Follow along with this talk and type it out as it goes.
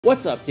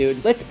What's up,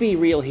 dude? Let's be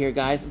real here,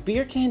 guys.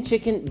 Beer can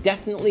chicken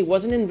definitely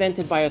wasn't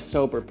invented by a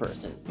sober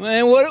person.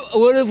 Man,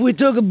 what if we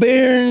took a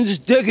beer and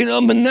just stuck it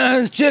up a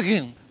nice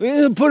chicken?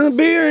 We put a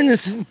beer in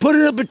this, put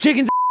it up a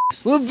chicken's ass.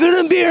 We'll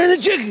put a beer in the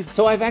chicken.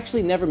 So I've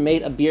actually never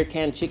made a beer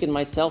can chicken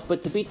myself,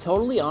 but to be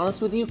totally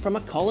honest with you, from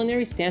a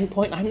culinary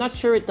standpoint, I'm not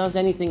sure it does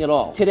anything at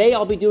all. Today,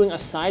 I'll be doing a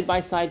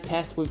side-by-side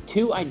test with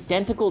two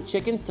identical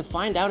chickens to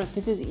find out if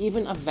this is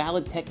even a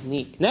valid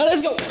technique. Now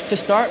let's go. To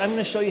start, I'm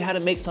gonna show you how to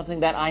make something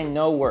that I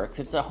know works.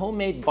 It's a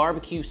homemade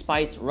barbecue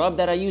spice rub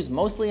that I use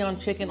mostly on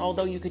chicken,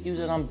 although you could use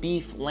it on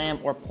beef, lamb,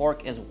 or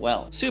pork as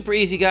well. Super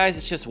easy, guys.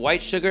 It's just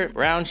white sugar,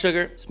 brown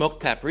sugar, smoked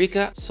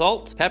paprika,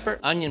 salt, pepper,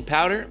 onion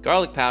powder,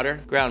 garlic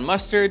powder, ground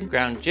mustard,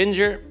 ground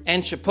ginger,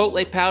 and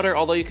chipotle powder,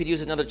 although you could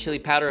use another chili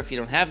powder if you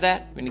don't have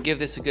that. We're gonna give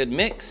this a good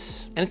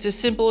mix, and it's as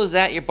simple as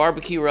that. Your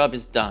barbecue rub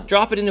is done.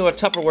 Drop it into a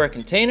Tupperware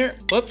container.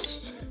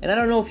 Whoops. And I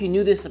don't know if you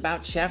knew this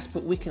about chefs,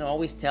 but we can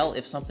always tell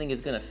if something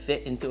is gonna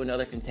fit into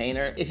another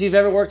container. If you've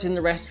ever worked in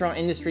the restaurant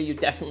industry, you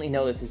definitely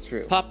know this is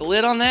true. Pop a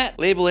lid on that,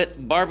 label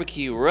it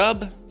barbecue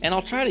rub, and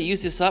I'll try to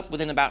use this up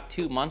within about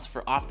 2 months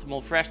for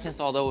optimal freshness,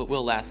 although it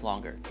will last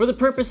longer. For the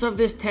purpose of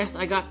this test,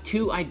 I got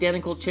two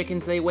identical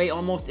chickens. They weigh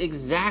almost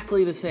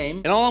exactly the same.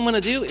 And all I'm gonna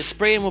do is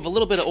spray them with a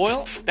little bit of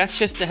oil. That's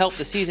just to help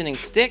the seasoning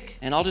stick.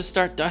 And I'll just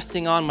start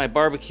dusting on my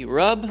barbecue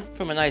rub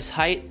from a nice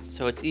height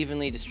so it's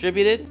evenly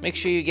distributed. Make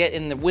sure you get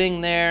in the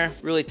wing there,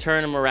 really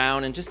turn them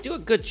around, and just do a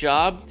good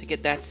job to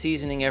get that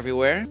seasoning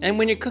everywhere. And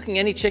when you're cooking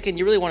any chicken,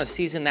 you really wanna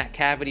season that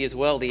cavity as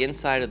well, the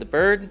inside of the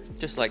bird,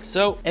 just like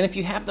so. And if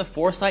you have the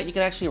foresight, you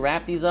can actually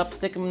wrap these up,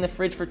 stick them in the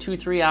fridge for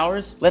 2-3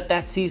 hours. Let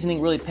that seasoning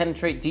really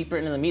penetrate deeper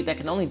into the meat. That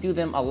can only do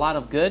them a lot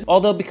of good.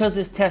 Although because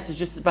this test is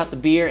just about the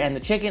beer and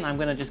the chicken, I'm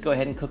gonna just go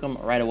ahead and cook them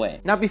right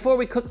away. Now before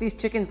we cook these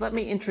chickens, let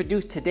me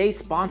introduce today's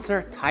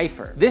sponsor,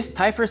 Tyfer. This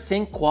Tyfer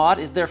Sync Quad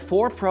is their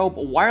 4-probe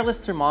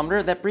wireless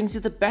thermometer that brings you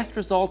the best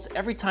results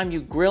every time you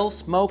grill,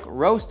 smoke,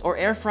 roast, or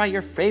air fry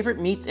your favorite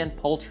meats and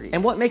poultry.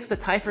 And what makes the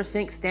Tyfer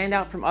Sync stand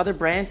out from other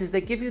brands is they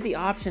give you the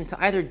option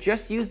to either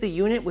just use the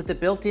unit with the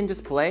built-in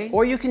display,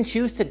 or you can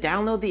choose to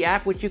download the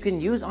app, which you can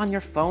use on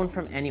your phone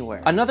from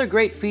anywhere. Another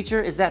great feature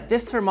is that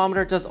this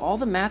thermometer does all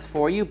the math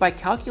for you by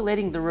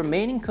calculating the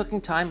remaining cooking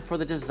time for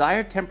the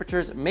desired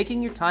temperatures,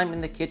 making your time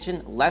in the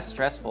kitchen less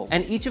stressful.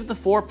 And each of the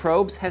 4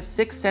 probes has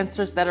 6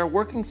 sensors that are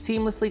working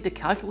seamlessly to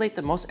calculate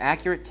the most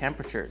accurate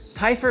temperatures.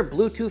 Tyfer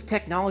Bluetooth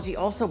technology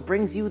also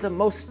brings you the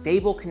most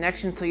stable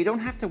connection, so you don't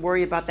have to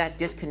worry about that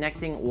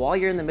disconnecting while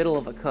you're in the middle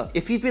of a cook.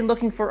 If you've been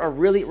looking for a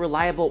really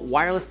reliable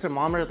wireless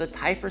thermometer, the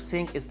Tyfer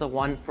Sync is the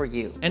one for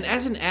you. And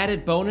as an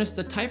added bonus,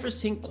 the Tyfer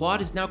Sync Quad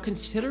is now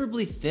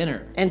considerably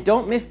thinner. And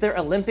don't miss their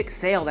Olympic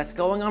sale that's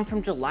going on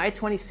from July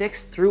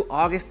 26th through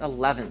August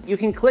 11th. You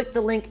can click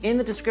the link in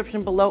the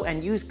description below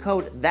and use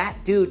code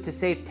ThatDude to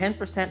save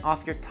 10%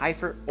 off your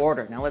Tyfer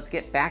order. Now let's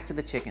get back to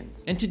the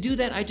chickens. And to do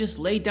that, I just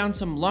laid down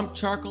some lump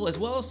charcoal as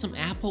well as some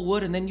apple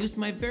wood, and then used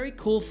my very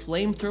cool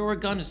flamethrower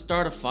gun to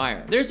start a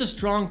fire. There's a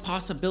strong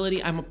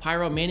possibility I'm a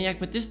pyromaniac,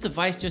 but this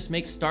device just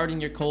makes starting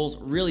your coals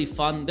really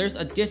fun. There's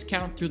a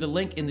discount through the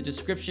link in the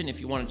description if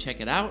you want to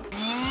check it out.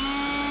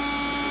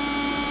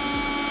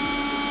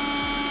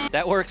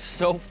 That works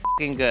so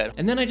fucking good.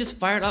 And then I just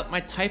fired up my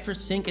Tyfer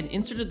Sync and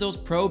inserted those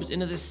probes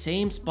into the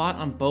same spot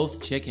on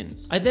both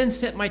chickens. I then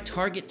set my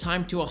target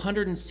time to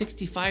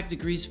 165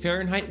 degrees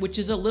Fahrenheit, which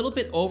is a little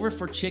bit over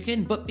for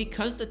chicken, but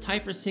because the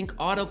Tyfer Sync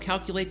auto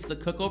calculates the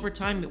cookover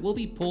time, it will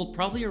be pulled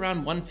probably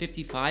around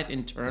 155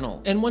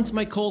 internal. And once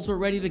my coals were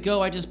ready to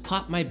go, I just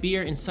popped my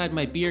beer inside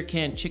my beer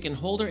can chicken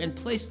holder and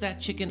placed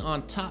that chicken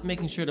on top,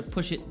 making sure to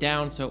push it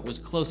down so it was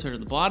closer to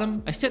the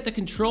bottom. I set the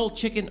control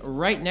chicken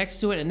right next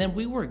to it, and then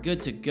we were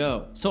good to go.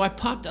 So I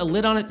popped a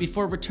lid on it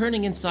before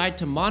returning inside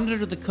to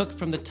monitor the cook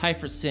from the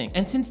Tyfer Sync.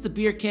 And since the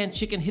beer can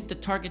chicken hit the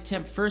target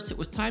temp first, it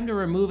was time to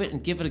remove it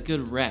and give it a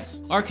good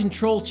rest. Our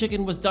control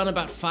chicken was done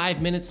about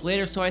 5 minutes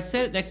later, so I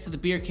set it next to the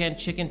beer can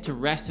chicken to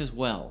rest as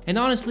well. And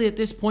honestly, at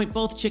this point,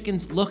 both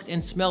chickens looked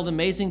and smelled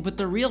amazing, but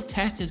the real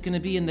test is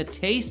gonna be in the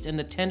taste and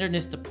the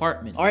tenderness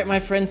department. All right, my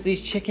friends, these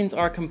chickens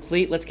are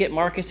complete. Let's get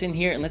Marcus in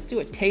here and let's do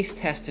a taste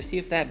test to see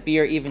if that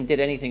beer even did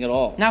anything at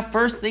all. Now,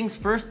 first things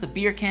first, the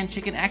beer can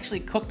chicken actually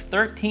cooked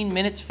 13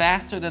 minutes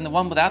faster than the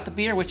one without the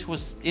beer, which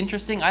was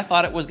interesting. I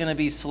thought it was gonna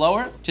be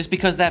slower just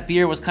because that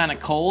beer was kind of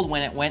cold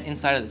when it went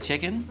inside of the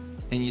chicken.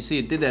 And you see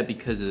it did that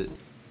because of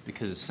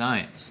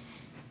science.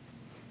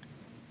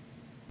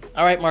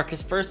 All right,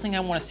 Marcus, first thing I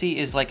want to see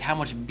is like how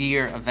much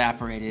beer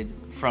evaporated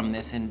from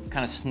this, and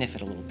kind of sniff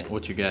it a little bit.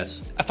 What's your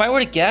guess? If I were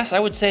to guess, I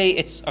would say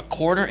it's a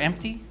quarter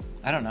empty.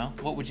 I don't know.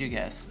 What would you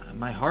guess?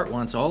 My heart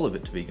wants all of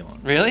it to be gone.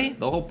 Really?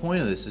 The whole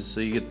point of this is so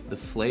you get the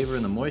flavor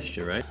and the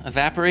moisture, right?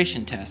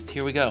 Evaporation test.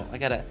 Here we go. I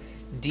gotta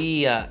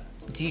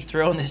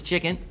dethrone this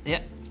chicken.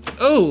 Yeah.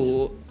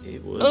 Oh.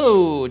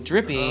 Oh,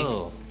 drippy.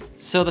 Oh.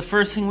 So the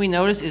first thing we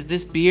notice is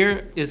this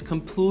beer is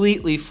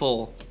completely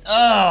full.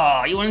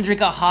 Oh, you wanna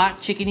drink a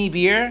hot chickeny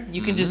beer?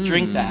 You can just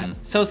drink that.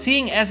 So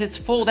seeing as it's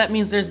full, that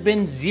means there's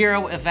been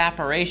 0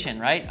 evaporation,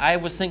 right? I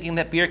was thinking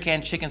that beer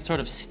can chicken sort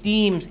of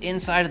steams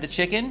inside of the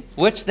chicken,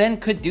 which then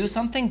could do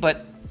something,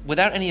 but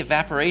without any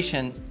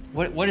evaporation,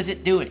 what is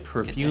it doing?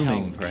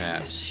 Perfuming, Get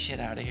perhaps. this shit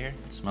out of here.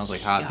 It smells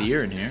like hot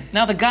beer in here.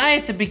 Now the guy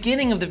at the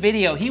beginning of the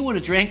video, he would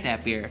have drank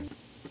that beer.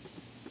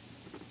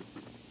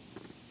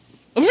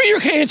 A beer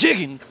can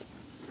chicken.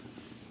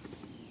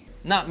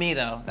 Not me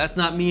though. That's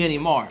not me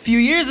anymore. A few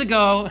years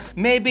ago,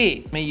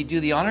 maybe. May you do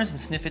the honors and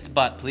sniff its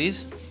butt,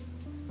 please?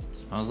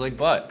 Smells like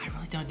butt. I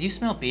really don't. Do you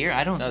smell beer?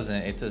 I don't.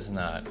 It does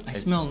not. I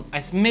smell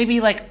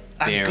maybe like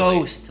a barely.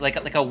 ghost,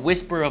 like a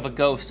whisper of a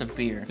ghost of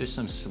beer. There's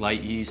some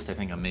slight yeast. I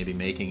think I'm maybe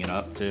making it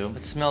up too.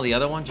 Let's smell the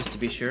other one just to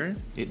be sure.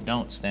 It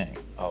don't stink.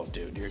 Oh,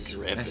 dude, you're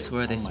dripping. I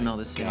swear they smell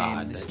the same.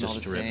 God, They that smell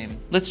just the dripped. same.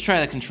 Let's try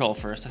the control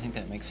first. I think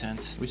that makes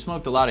sense. We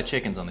smoked a lot of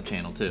chickens on the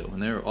channel too,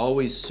 and they're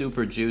always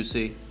super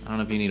juicy. I don't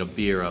know if you need a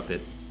beer up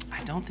it.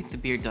 I don't think the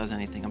beer does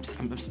anything.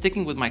 I'm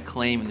sticking with my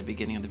claim in the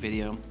beginning of the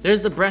video.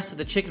 There's the breast of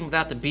the chicken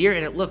without the beer,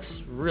 and it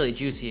looks really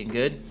juicy and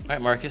good. All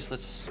right, Marcus,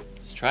 let's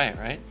try it,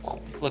 right?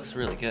 It looks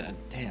really good.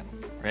 Damn.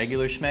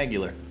 Regular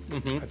schmegular.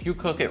 Mm-hmm. If you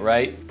cook it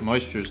right,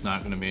 moisture's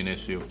not gonna be an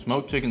issue.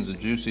 Smoked chicken's the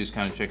juiciest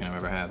kind of chicken I've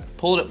ever had.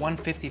 Pull it at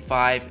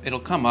 155. It'll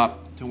come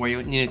up to where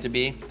you need it to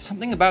be.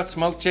 Something about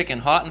smoked chicken,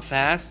 hot and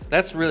fast,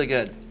 that's really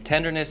good.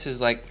 Tenderness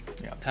is like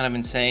kind of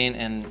insane,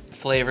 and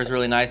flavor is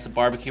really nice. The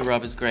barbecue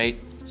rub is great.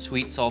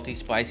 Sweet, salty,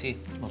 spicy.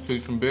 I'll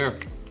take some beer.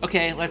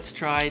 Okay, let's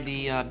try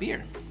the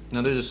beer.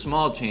 Now there's a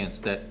small chance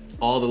that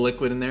all the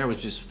liquid in there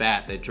was just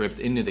fat that dripped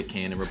into the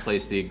can and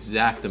replaced the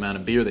exact amount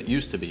of beer that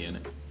used to be in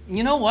it.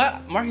 You know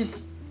what,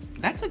 Marcus?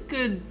 That's a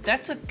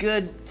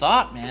good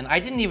thought, man. I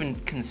didn't even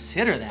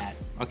consider that.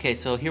 Okay,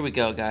 so here we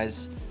go,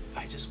 guys.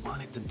 I just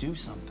wanted to do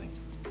something.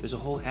 There's a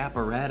whole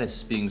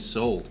apparatus being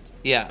sold.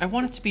 Yeah, I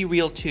want it to be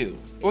real too.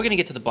 We're gonna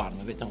get to the bottom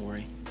of it, don't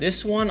worry.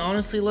 This one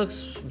honestly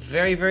looks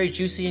very, very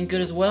juicy and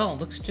good as well.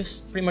 Looks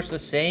just pretty much the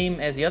same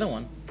as the other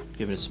one.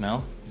 Give it a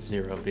smell.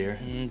 Zero beer.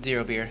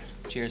 Zero beer.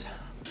 Cheers.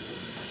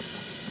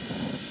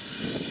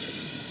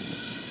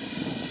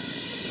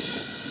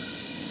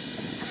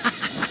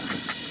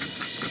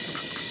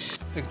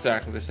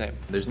 Exactly the same.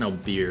 There's no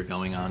beer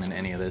going on in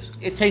any of this.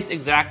 It tastes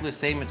exactly the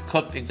same. It's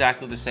cooked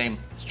exactly the same.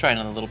 Let's try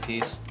another little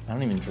piece. I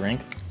don't even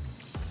drink.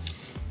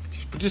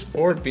 Just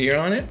pour beer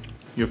on it?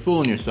 You're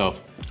fooling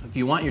yourself. If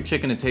you want your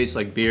chicken to taste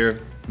like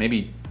beer,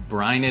 maybe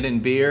brine it in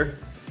beer,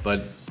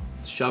 but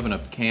shoving a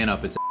can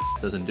up its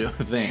ass doesn't do a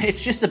thing. It's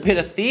just a bit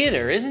of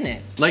theater, isn't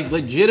it? Like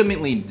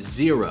legitimately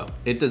zero.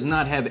 It does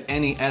not have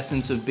any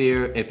essence of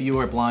beer. If you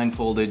are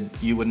blindfolded,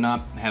 you would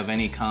not have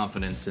any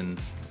confidence, and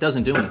it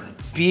doesn't do anything.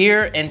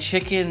 Beer and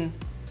chicken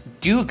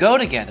do go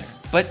together,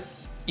 but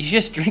you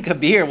just drink a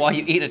beer while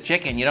you eat a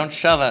chicken. You don't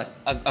shove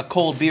a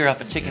cold beer up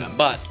a chicken's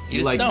butt. You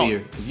just like don't. beer.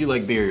 If you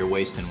like beer, you're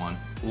wasting one.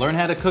 Learn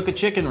how to cook a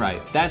chicken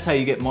right. That's how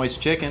you get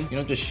moist chicken. You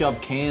don't just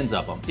shove cans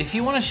up them. If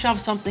you want to shove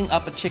something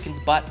up a chicken's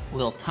butt, a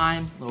little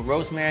thyme, a little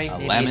rosemary,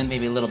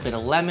 maybe a little bit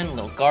of lemon, a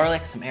little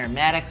garlic, some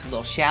aromatics, a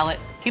little shallot.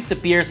 Keep the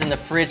beers in the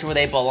fridge where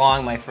they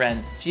belong, my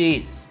friends.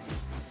 Jeez.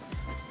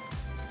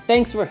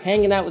 Thanks for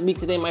hanging out with me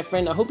today, my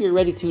friend. I hope you're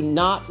ready to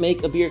not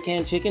make a beer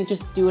can chicken.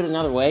 Just do it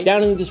another way.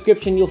 Down in the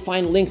description, you'll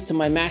find links to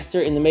my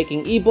Master in the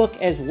Making ebook,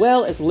 as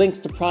well as links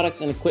to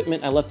products and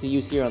equipment I love to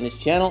use here on this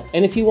channel.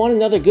 And if you want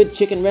another good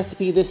chicken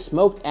recipe, this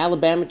smoked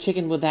Alabama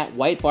chicken with that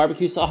white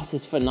barbecue sauce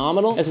is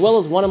phenomenal, as well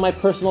as one of my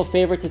personal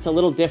favorites. It's a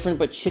little different,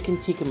 but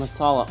chicken tikka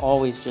masala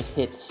always just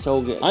hits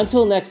so good.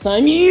 Until next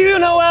time, you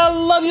know I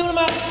love you and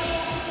I'm out.